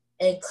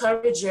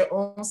encourage your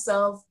own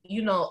self.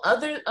 You know,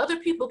 other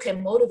people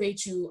can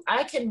motivate you.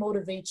 I can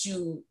motivate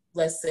you,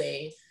 let's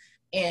say,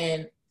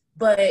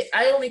 but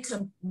I only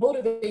can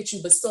motivate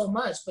you but so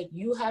much. But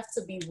you have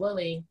to be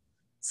willing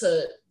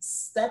to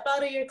step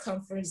out of your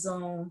comfort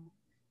zone,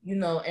 you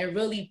know, and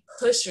really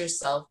push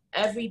yourself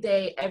every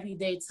day.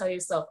 Tell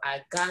yourself,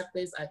 I got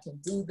this, I can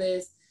do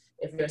this.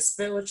 If you're a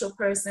spiritual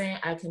person,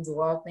 I can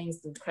do all things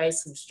through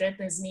Christ who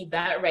strengthens me.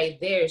 That right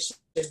there should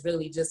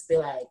really just be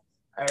like,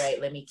 all right,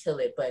 let me kill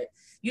it. But,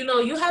 you know,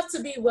 you have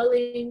to be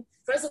willing.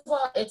 First of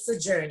all, it's a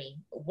journey.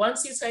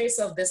 Once you tell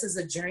yourself this is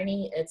a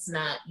journey, it's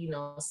not, you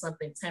know,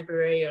 something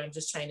temporary or I'm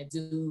just trying to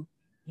do,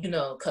 you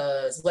know,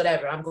 because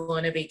whatever, I'm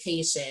going on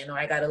vacation or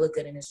I got to look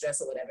good in this dress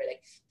or whatever.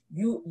 Like,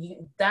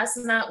 you that's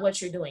not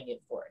what you're doing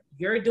it for.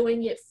 You're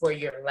doing it for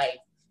your life.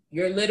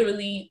 You're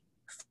literally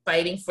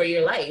fighting for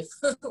your life,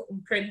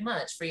 pretty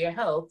much, for your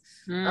health.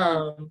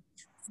 So,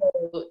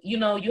 you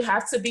know, you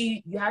have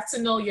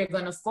to know you're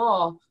going to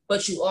fall,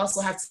 but you also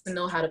have to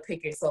know how to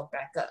pick yourself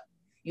back up.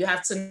 You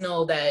have to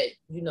know that,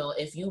 you know,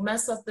 if you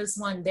mess up this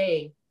one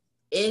day,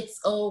 it's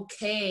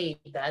okay.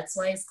 That's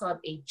why it's called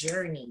a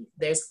journey.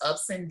 There's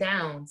ups and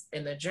downs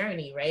in the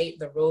journey, right?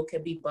 The road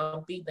could be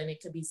bumpy, then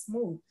it could be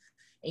smooth.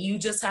 And you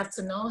just have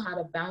to know how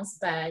to bounce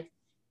back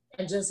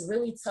and just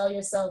really tell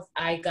yourself,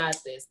 I got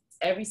this.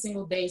 Every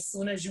single day, as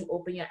soon as you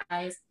open your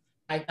eyes,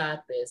 I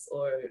got this.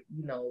 Or,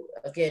 you know,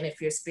 again, if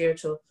you're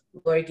spiritual,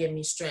 Lord, give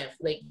me strength.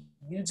 Like,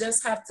 you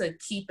just have to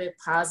keep it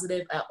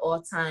positive at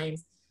all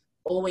times.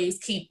 Always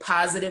keep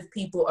positive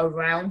people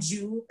around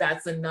you.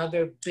 That's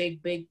another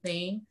big, big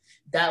thing.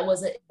 That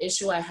was an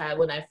issue I had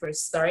when I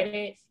first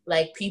started.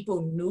 Like,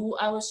 people knew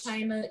I was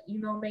trying to, you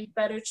know, make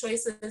better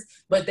choices,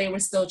 but they were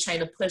still trying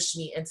to push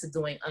me into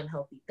doing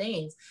unhealthy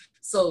things.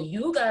 So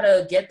you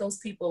gotta get those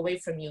people away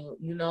from you,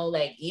 you know,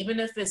 like,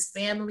 even if it's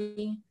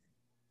family,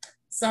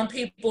 some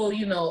people,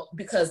 you know,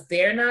 because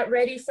they're not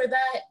ready for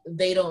that,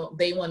 they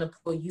want to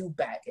pull you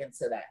back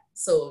into that.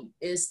 So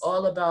it's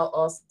all about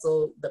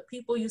also the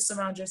people you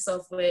surround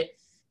yourself with,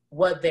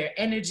 what their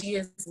energy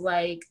is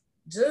like.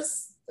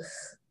 Just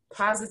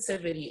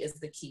positivity is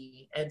the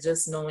key, and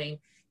just knowing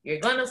you're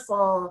gonna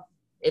fall.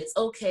 It's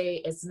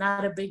okay. It's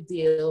not a big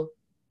deal.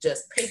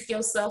 Just pick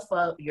yourself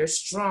up. You're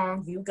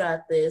strong. You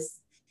got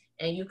this,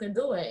 and you can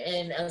do it.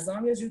 And as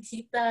long as you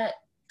keep that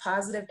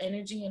positive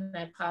energy and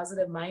that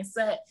positive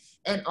mindset,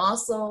 and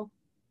also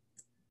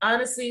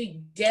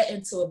honestly get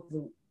into a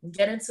group,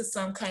 get into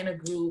some kind of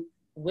group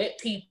with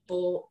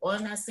people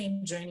on that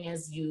same journey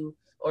as you,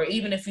 or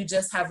even if you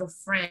just have a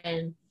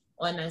friend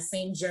on that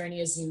same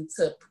journey as you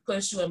to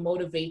push you and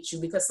motivate you,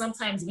 because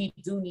sometimes we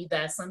do need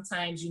that.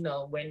 Sometimes, you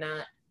know,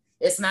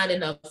 it's not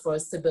enough for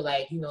us to be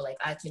like, you know, like,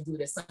 I can do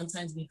this.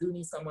 Sometimes we do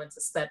need someone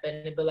to step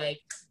in and be like,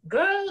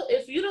 girl,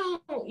 if you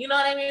don't, you know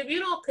what I mean? If you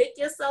don't pick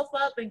yourself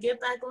up and get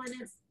back on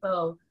it.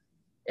 So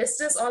it's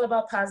just all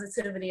about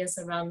positivity and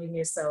surrounding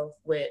yourself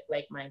with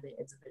like-minded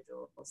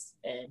individuals,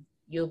 and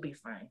you'll be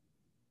fine.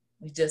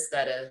 You just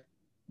gotta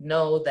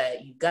know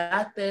that you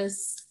got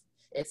this.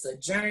 It's a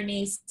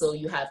journey, so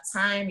you have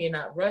time. You're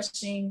not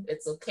rushing.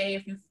 It's okay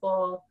if you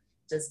fall.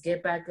 Just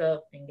get back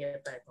up and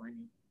get back on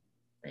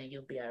it, and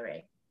you'll be all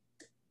right.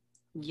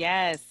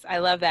 Yes, I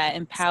love that.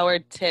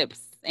 Empowered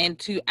tips. And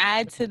to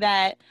add to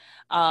that,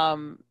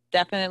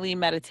 definitely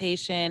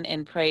meditation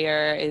and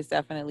prayer is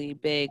definitely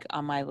big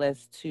on my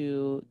list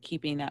to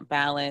keeping that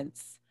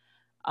balance,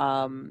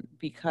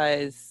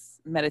 because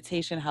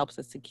meditation helps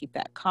us to keep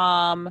that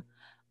calm,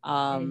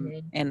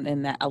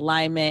 and that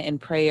alignment,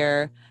 and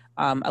prayer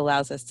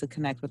allows us to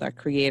connect with our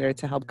creator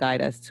to help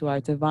guide us to our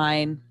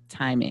divine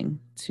timing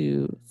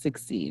to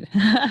succeed.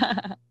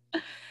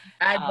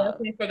 I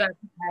definitely forgot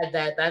to add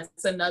that.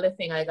 That's another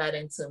thing I got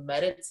into: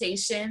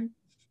 meditation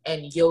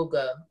and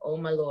yoga. Oh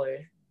my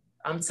Lord.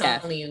 I'm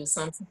telling you,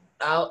 sometimes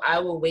I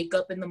will wake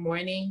up in the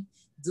morning,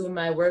 do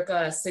my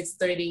workout at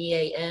 6:30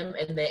 a.m.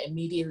 and then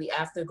immediately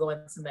after go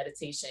into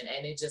meditation,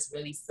 and it just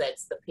really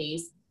sets the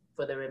pace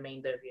for the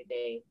remainder of your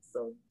day.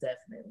 So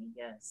definitely,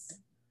 yes.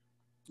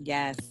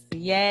 Yes.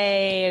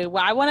 Yay.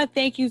 Well, I want to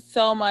thank you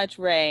so much,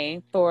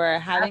 Rae, for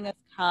having us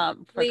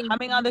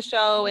coming on the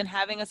show and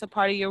having us a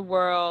part of your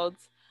world.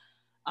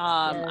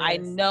 I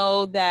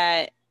know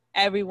that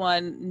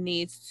everyone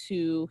needs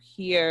to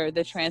hear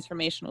the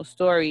transformational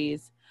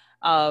stories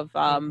of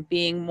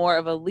being more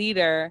of a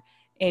leader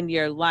in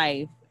your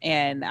life.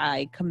 And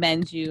I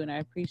commend you and I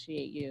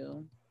appreciate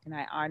you and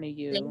I honor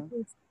you. Thank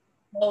you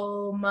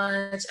so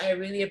much. I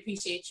really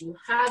appreciate you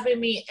having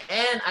me,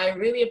 and I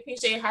really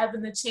appreciate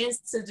having the chance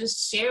to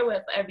just share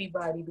with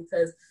everybody,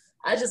 because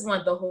I just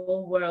want the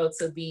whole world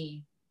to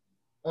be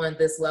on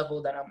this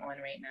level that I'm on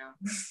right now.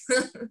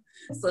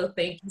 So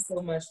thank you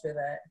so much for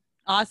that.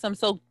 Awesome.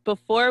 So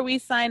before we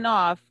sign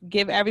off,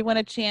 give everyone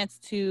a chance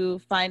to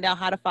find out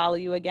how to follow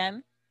you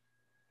again.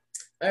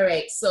 All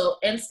right. So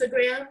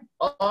Instagram,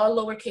 all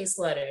lowercase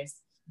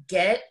letters,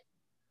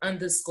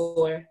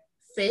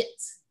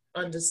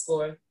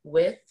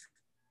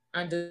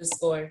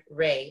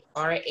 get_fit_with_Rae,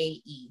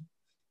 RAE.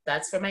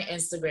 That's for my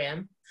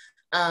Instagram.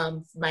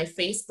 My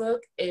Facebook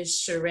is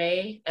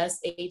Sharae,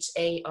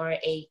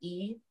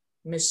 SHARAE,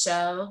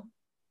 Michelle,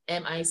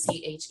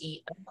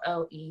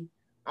 MICHELLE,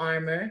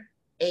 Armour,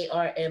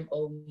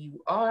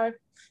 ARMOUR.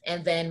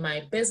 And then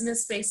my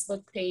business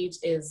Facebook page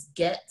is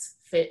Get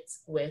Fit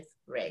with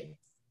Rae.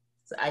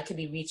 So I could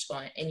be reached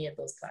on any of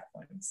those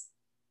platforms.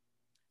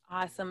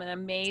 Awesome and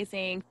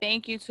amazing.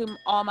 Thank you to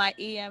all my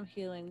EM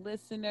Healing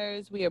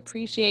listeners. We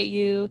appreciate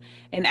you.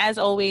 And as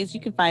always,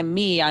 you can find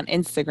me on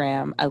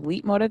Instagram,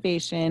 Elite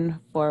Motivation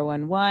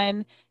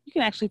 411. You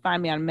can actually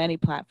find me on many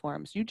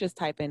platforms. You just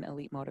type in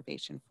Elite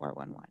Motivation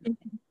 411.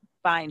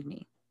 Find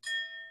me.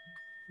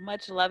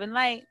 Much love and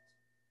light.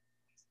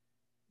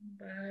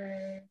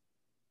 Bye.